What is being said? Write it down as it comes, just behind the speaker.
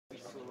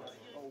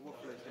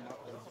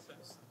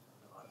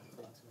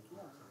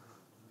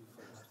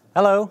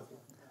Hello,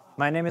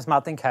 my name is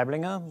Martin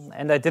Keiblinger,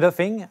 and I did a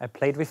thing. I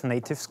played with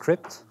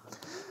NativeScript,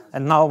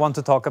 and now I want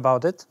to talk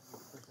about it.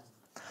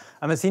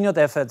 I'm a senior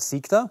dev at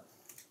Sigda,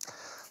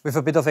 with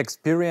a bit of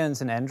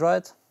experience in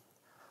Android.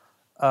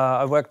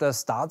 I worked as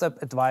startup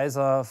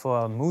advisor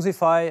for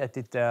Musify. I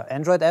did their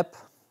Android app.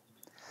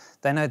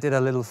 Then I did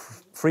a little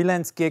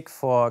freelance gig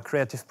for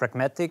Creative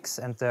Pragmatics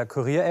and their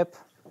Career app.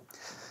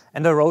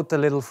 And I wrote a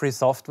little free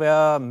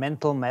software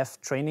mental math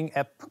training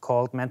app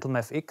called Mental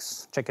Math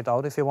X. Check it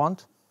out if you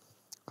want.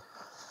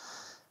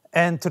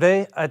 And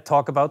today I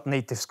talk about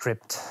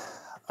NativeScript.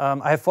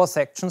 I have 4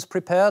 sections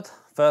prepared.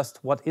 First,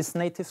 what is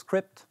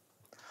NativeScript?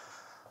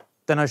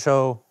 Then I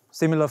show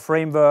similar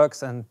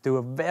frameworks and do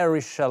a very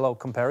shallow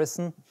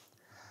comparison.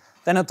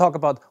 Then I talk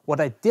about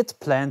what I did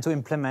plan to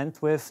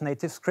implement with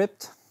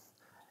NativeScript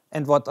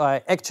and what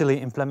I actually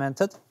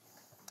implemented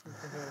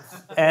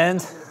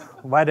and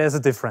why there's a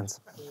difference.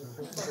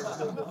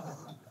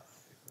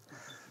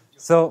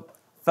 So,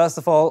 first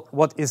of all,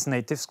 what is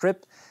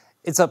NativeScript?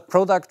 It's a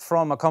product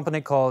from a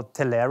company called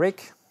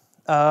Telerik.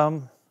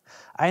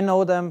 I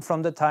know them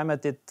from the time I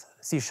did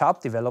C#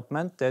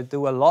 development. They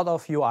do a lot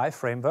of UI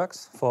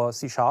frameworks for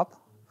C#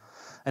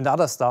 and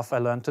other stuff I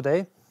learned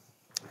today.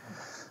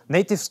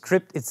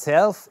 NativeScript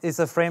itself is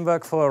a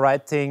framework for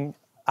writing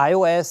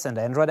iOS and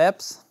Android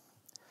apps.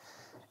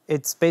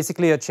 It's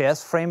basically a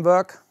JS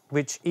framework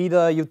which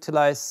either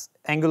utilize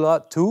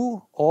Angular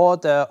 2 or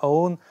their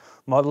own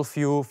model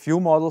view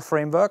model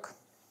framework.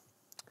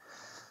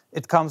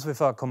 It comes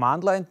with a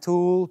command line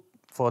tool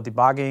for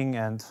debugging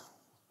and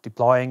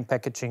deploying,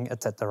 packaging,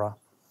 etc.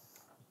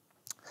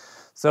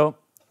 So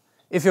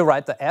if you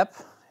write the app,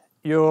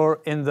 you're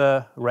in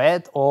the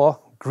red or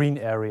green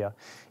area.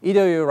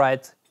 Either you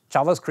write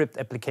JavaScript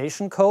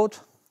application code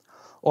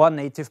or a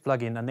native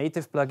plugin. A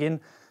native plugin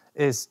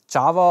is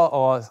Java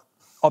or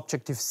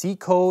Objective-C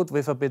code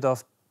with a bit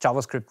of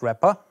JavaScript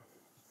wrapper.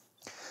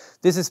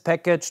 This is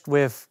packaged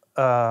with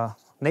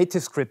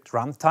NativeScript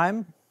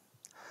runtime.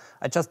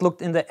 I just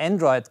looked in the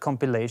Android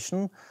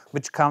compilation,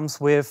 which comes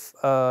with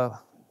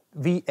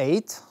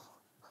V8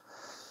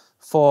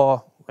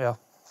 for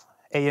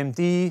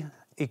AMD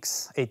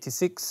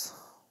x86,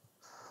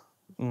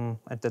 and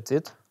that's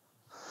it.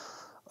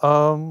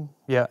 And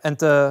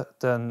the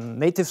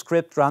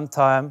NativeScript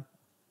runtime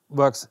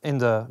works in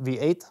the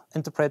V8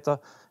 interpreter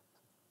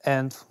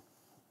and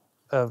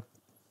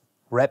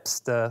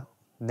wraps the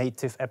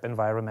native app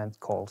environment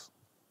calls.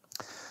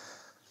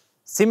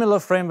 Similar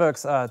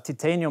frameworks are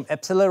Titanium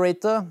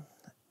Accelerator.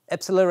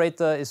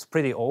 Accelerator is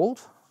pretty old.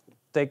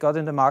 They got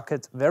in the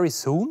market very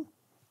soon.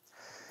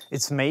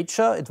 It's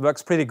major, it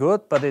works pretty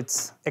good, but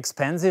it's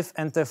expensive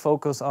and they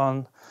focus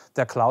on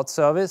their cloud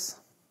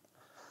service,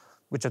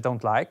 which I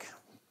don't like.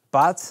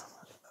 But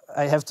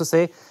I have to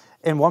say,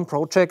 in one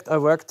project I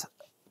worked,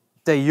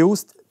 they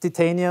used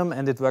Titanium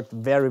and it worked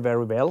very,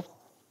 very well.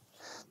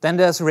 Then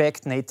there's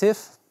React Native.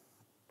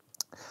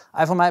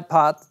 I, for my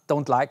part,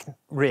 don't like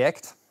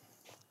React,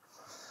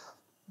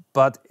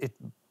 but it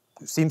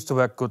seems to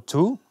work good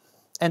too.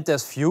 And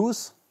there's Vue.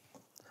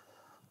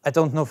 I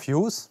don't know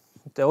Vue.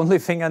 The only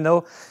thing I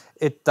know,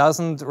 it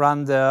doesn't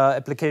run the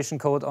application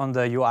code on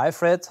the UI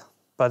thread,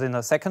 but in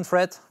a second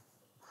thread.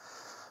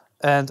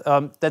 And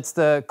that's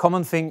the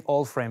common thing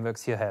all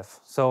frameworks here have.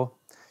 So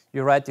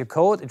you write your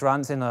code, it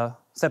runs in a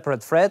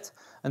separate thread,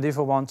 and if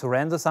you want to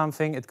render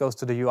something, it goes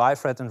to the UI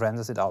thread and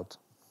renders it out.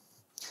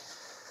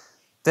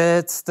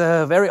 That's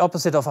the very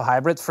opposite of a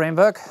hybrid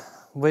framework,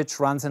 which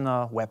runs in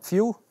a web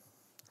view.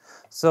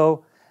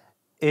 So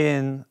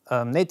in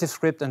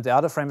NativeScript and the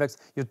other frameworks,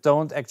 you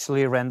don't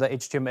actually render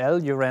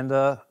HTML, you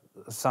render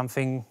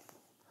something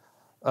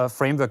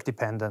framework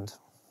dependent.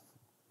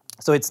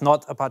 So it's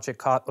not Apache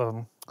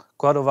Cordova,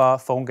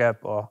 PhoneGap,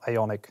 or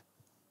Ionic.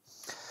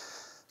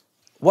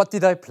 What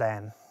did I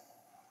plan?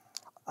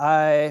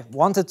 I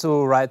wanted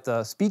to write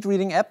a speed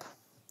reading app.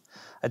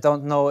 I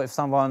don't know if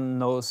someone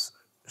knows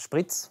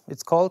Spritz,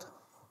 it's called.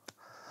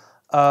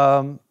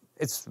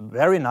 It's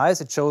very nice.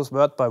 It shows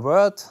word by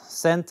word,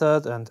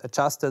 centered and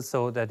adjusted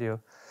so that you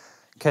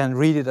can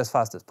read it as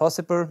fast as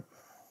possible.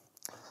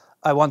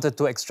 I wanted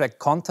to extract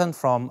content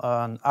from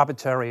an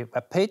arbitrary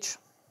web page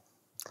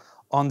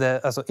in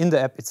the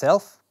app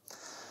itself.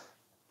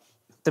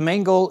 The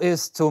main goal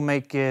is to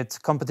make it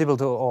compatible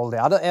to all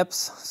the other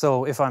apps.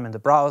 So if I'm in the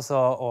browser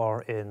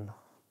or in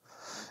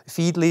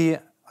Feedly,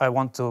 I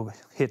want to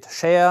hit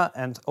share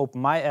and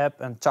open my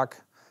app and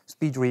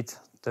speed read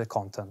the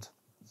content.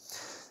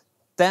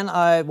 Then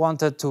I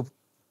wanted to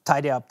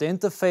tidy up the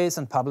interface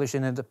and publish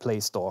it in the Play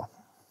Store.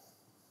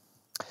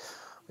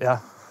 Yeah.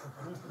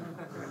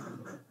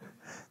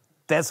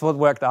 That's what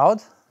worked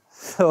out.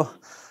 So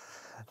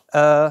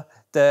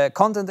the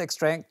content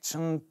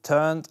extraction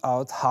turned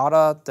out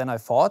harder than I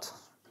thought.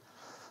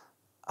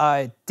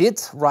 I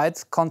did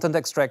write content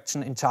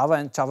extraction in Java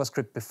and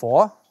JavaScript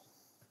before.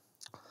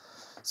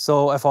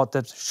 So I thought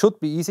that should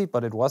be easy,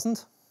 but it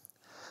wasn't.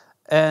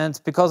 And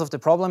because of the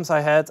problems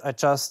I had, I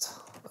just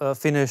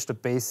finished the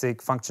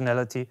basic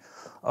functionality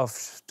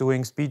of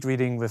doing speed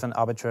reading with an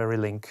arbitrary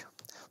link.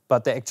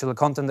 but the actual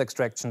content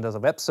extraction, there's a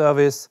web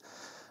service,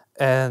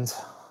 and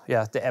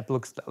yeah, the app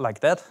looks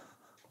like that.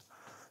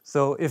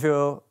 So if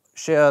you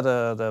share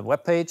the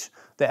web page,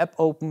 the app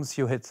opens,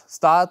 you hit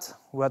start,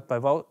 word by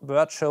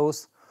word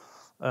shows,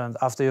 and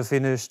after you're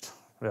finished,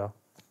 yeah,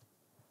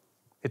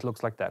 it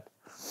looks like that.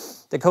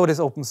 The code is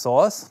open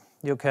source.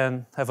 You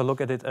can have a look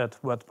at it at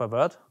word by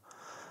word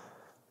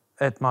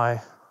at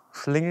my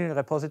Schlingel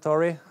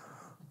repository.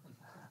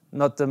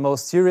 Not the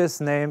most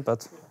serious name,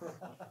 but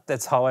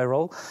that's how I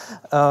roll.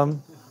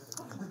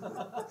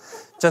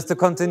 Just to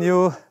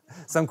continue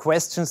some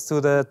questions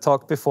to the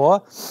talk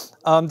before.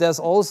 There's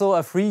also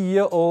a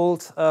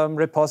 3-year-old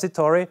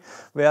repository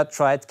where I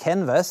tried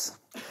Canvas,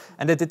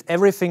 and I did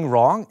everything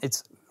wrong.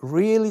 It's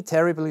really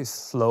terribly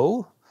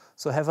slow.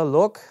 So have a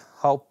look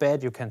how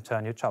bad you can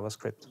turn your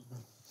JavaScript.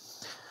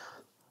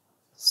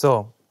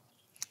 So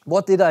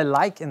what did I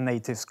like in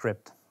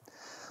NativeScript?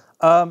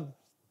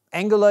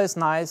 Angular is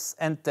nice,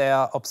 and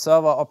their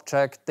observer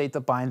object,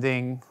 data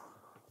binding,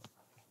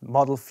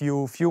 model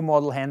view, view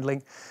model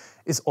handling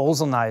is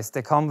also nice.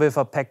 They come with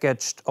a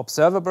packaged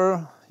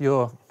observable.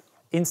 You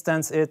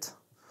instance it,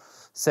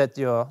 set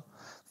your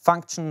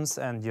functions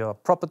and your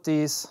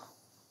properties,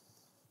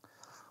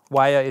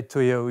 wire it to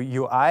your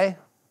UI,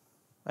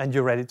 and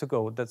you're ready to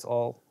go. That's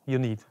all you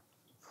need.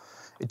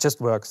 It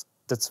just works.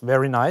 That's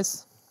very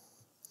nice.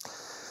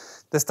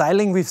 The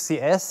styling with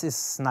CS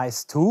is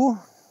nice too.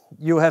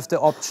 You have the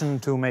option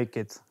to make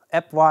it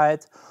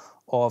app-wide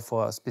or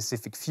for a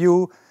specific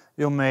view.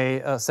 You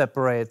may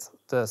separate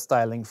the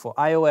styling for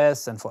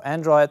iOS and for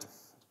Android.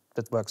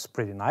 That works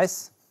pretty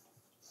nice.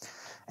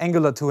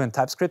 Angular 2 and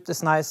TypeScript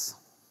is nice.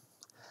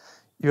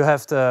 You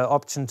have the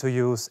option to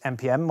use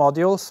NPM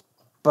modules,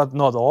 but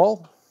not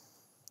all.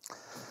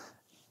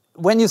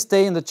 When you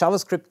stay in the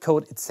JavaScript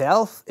code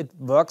itself, it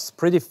works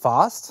pretty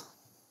fast,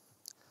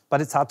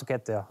 but it's hard to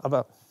get there.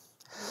 But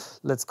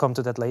let's come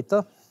to that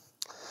later.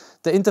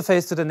 The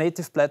interface to the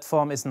native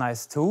platform is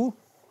nice too.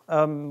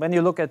 When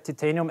you look at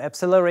Titanium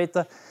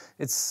Accelerator,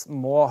 it's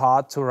more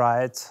hard to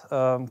write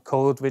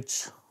code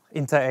which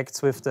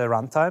interacts with the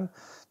runtime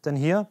than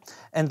here.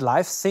 And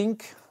live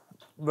sync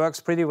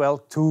works pretty well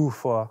too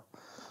for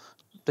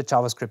the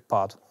JavaScript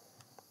part.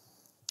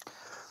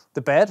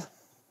 The bad,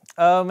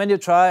 when you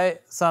try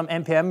some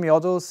NPM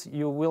modules,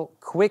 you will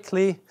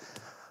quickly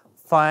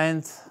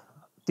find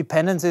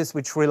dependencies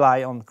which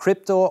rely on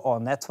crypto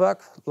or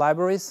network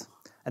libraries,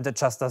 and that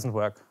just doesn't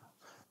work.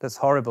 That's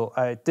horrible.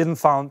 I didn't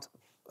find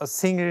a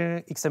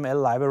single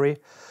XML library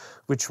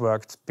which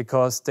worked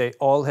because they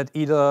all had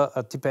either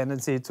a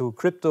dependency to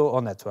crypto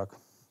or network.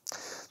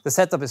 The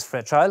setup is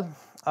fragile.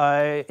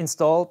 I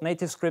installed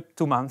NativeScript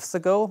 2 months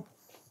ago.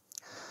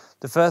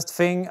 The first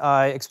thing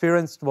I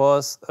experienced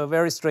was a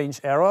very strange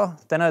error.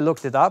 Then I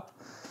looked it up.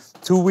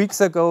 2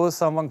 weeks ago,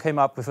 someone came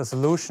up with a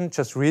solution,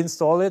 just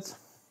reinstall it.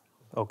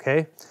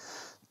 Okay.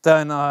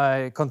 Then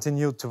I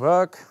continued to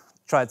work,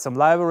 tried some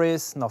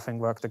libraries, nothing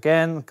worked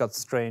again, got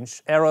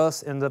strange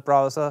errors in the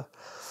browser.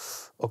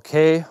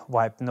 Okay,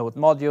 wipe node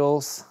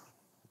modules,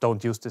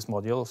 don't use these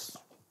modules,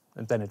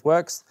 and then it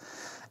works.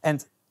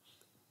 And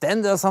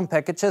then there are some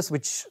packages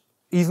which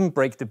even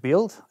break the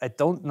build. I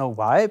don't know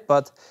why,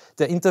 but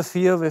they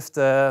interfere with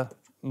the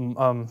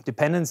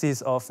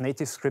dependencies of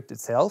NativeScript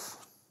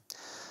itself.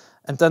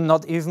 And then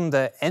not even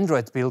the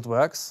Android build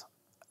works.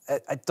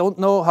 I don't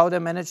know how they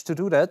managed to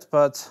do that,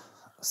 but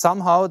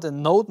somehow the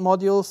node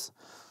modules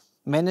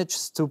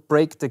managed to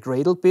break the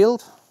Gradle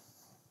build.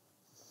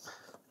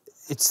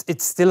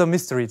 It's still a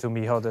mystery to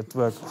me how that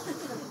worked.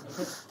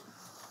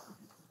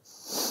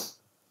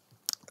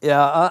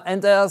 Yeah,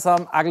 and there are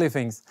some ugly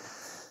things.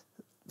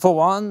 For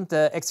one,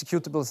 the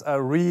executables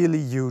are really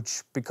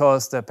huge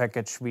because the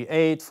package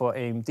V8 for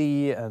AMD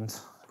and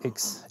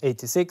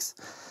x86.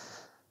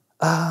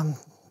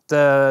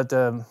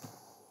 The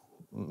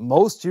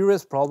most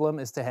serious problem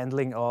is the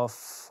handling of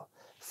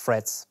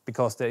threads,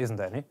 because there isn't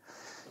any.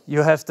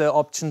 You have the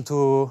option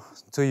to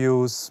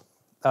use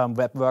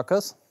web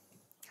workers,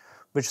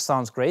 which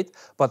sounds great,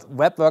 but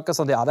web workers,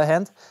 on the other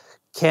hand,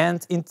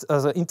 can't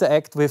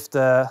interact with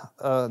the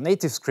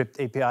NativeScript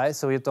API,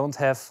 so you don't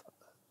have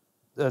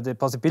the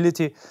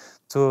possibility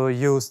to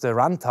use the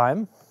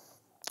runtime,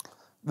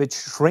 which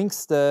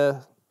shrinks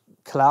the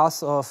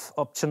class of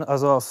option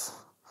of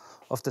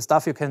the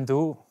stuff you can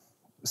do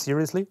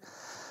seriously.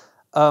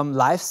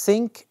 Live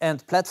sync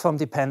and platform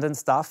dependent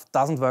stuff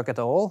doesn't work at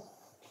all.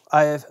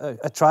 I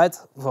tried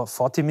for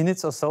 40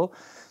 minutes or so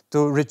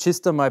to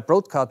register my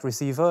broadcast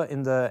receiver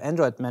in the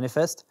Android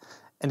manifest,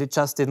 and it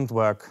just didn't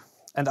work.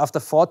 And after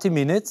 40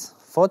 minutes,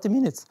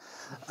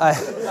 I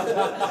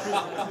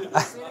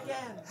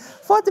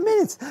 40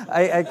 minutes,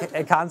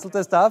 I canceled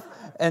the stuff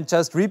and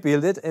just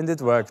rebuilt it, and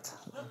it worked.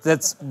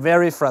 That's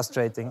very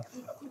frustrating.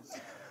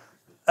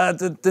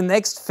 The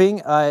next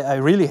thing I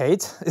really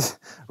hate is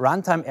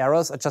runtime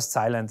errors are just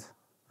silent.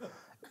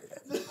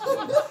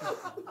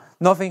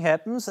 Nothing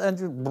happens,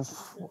 and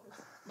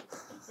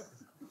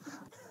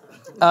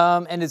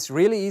it's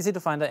really easy to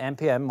find an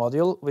NPM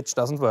module which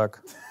doesn't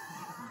work.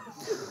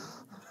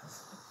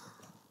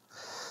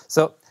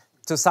 So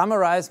to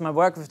summarize my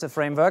work with the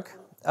framework,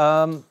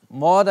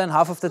 more than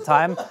half of the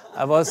time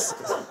I was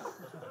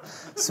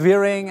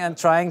swearing and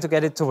trying to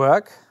get it to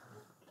work.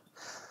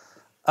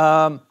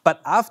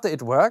 But after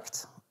it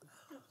worked,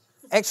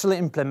 actually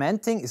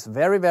implementing is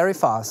very, very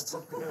fast.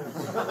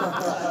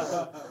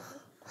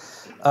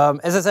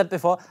 As I said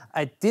before,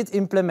 I did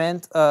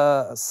implement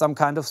some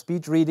kind of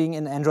speed reading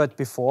in Android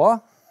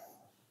before.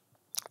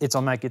 It's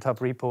on my GitHub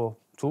repo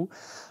too.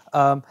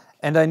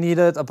 And I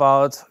needed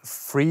about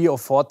 3 or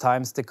 4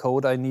 times the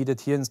code I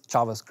needed here in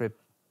JavaScript.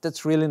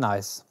 That's really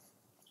nice.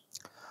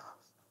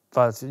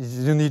 But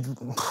you need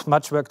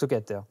much work to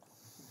get there.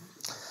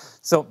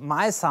 So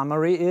my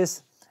summary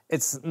is,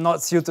 it's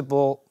not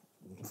suitable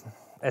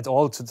at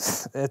all to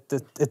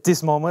at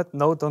this moment.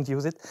 No, don't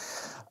use it.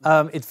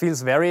 It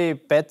feels very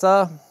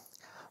better,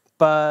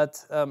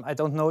 but I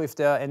don't know if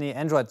there are any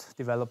Android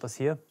developers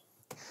here.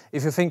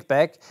 If you think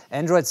back,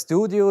 Android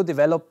Studio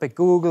developed by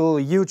Google,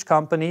 a huge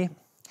company.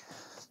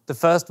 The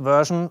first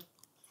version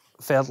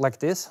felt like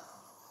this.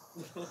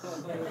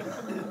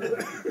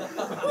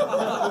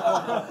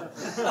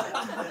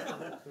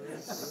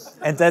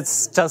 And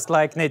that's just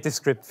like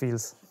NativeScript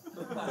feels.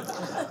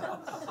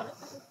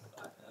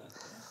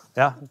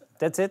 Yeah,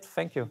 that's it.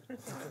 Thank you.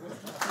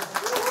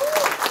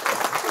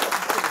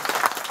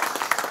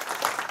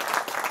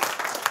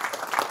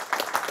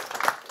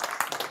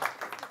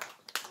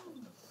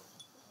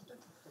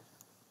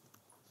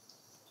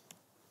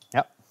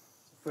 Yeah.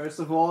 First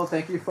of all,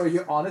 thank you for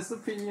your honest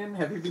opinion.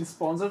 Have you been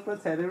sponsored by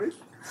TypeScript?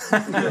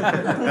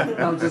 No,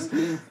 I'm just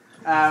kidding.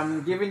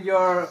 Given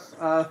your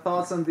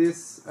thoughts on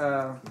this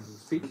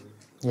speech,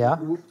 Yeah.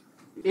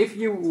 if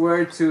you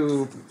were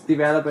to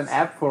develop an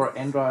app for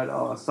Android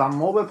or some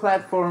mobile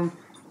platform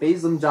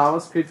based on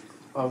JavaScript,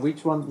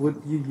 which one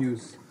would you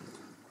use?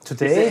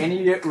 Today? Is there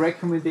any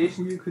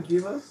recommendation you could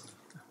give us?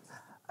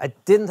 I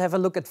didn't have a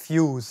look at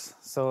Vue,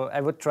 so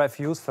I would try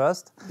Vue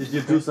first. Did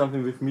you do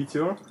something with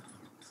Meteor?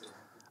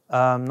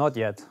 Not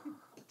yet.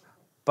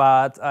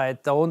 But I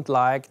don't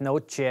like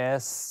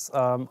Node.js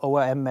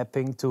ORM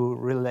mapping to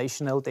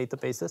relational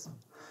databases.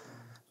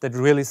 That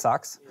really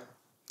sucks.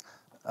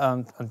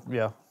 And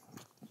yeah,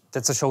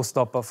 that's a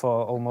showstopper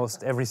for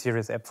almost every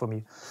serious app for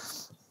me.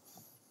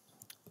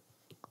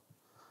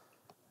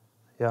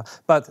 Yeah,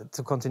 but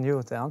to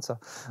continue the answer,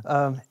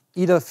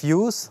 either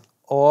Vue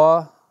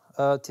or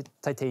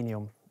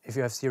Titanium, if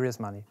you have serious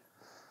money.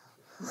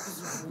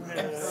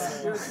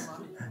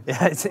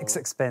 Yeah, it's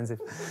expensive.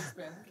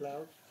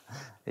 Cloud.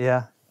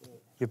 Yeah,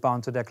 you're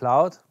bound to their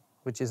cloud,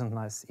 which isn't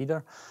nice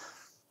either.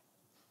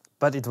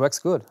 But it works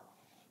good.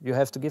 You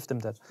have to give them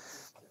that.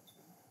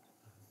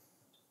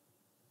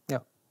 Yeah.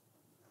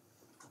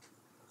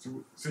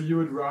 So you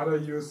would rather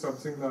use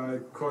something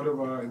like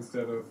Cordova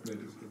instead of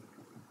NativeScript?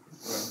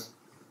 Right.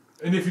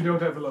 And if you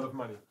don't have a lot of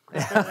money?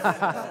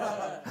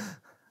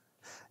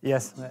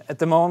 Yes, at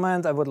the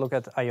moment I would look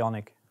at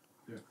Ionic.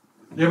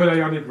 Yeah, but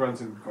Ionic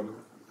runs in Cordova.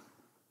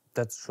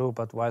 That's true,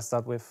 but why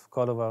start with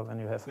Cordova when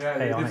you have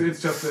Ionic?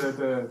 It's just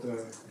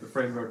the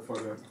framework for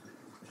the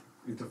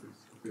interface,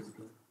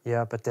 basically.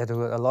 Yeah, but they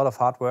do a lot of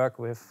hard work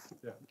with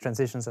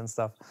transitions and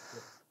stuff.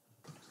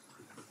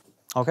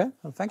 Yeah. Okay,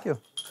 well, thank you.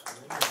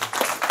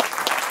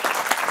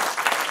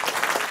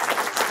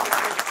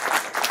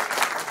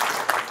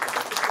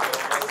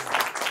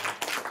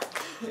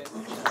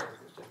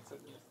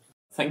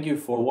 Thank you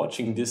for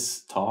watching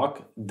this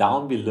talk.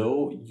 Down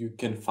below you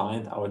can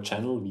find our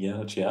channel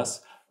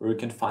ViennaJS, where you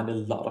can find a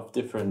lot of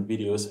different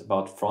videos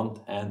about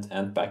front-end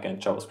and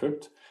back-end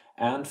JavaScript,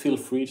 and feel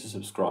free to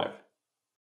subscribe.